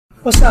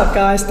What's up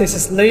guys, this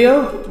is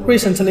Leo.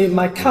 Recently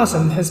my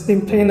cousin has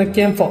been playing a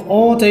game for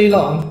all day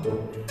long.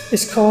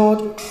 It's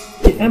called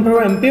The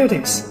Emperor and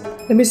Beauties.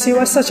 Let me see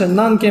why such a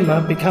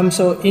non-gamer becomes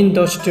so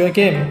indulged to a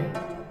game.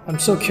 I'm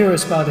so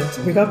curious about it.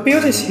 We got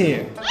Beauties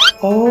here.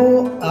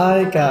 Oh,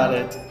 I got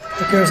it.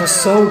 The girls are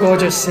so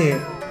gorgeous here.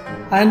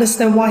 I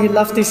understand why he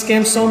loves this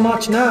game so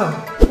much now.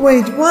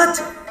 Wait,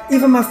 what?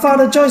 Even my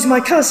father joins my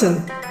cousin.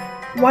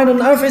 What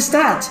on earth is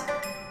that?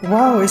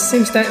 Wow, it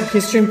seems that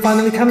his dream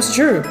finally comes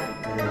true.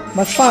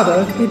 My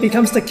father, he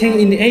becomes the king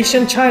in the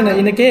ancient China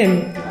in the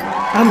game.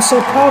 I'm so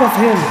proud of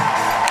him.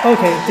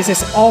 Okay, this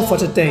is all for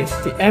today.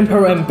 The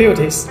Emperor and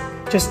Beauties.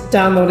 Just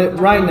download it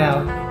right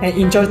now and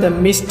enjoy the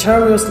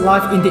mysterious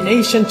life in the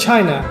ancient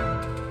China.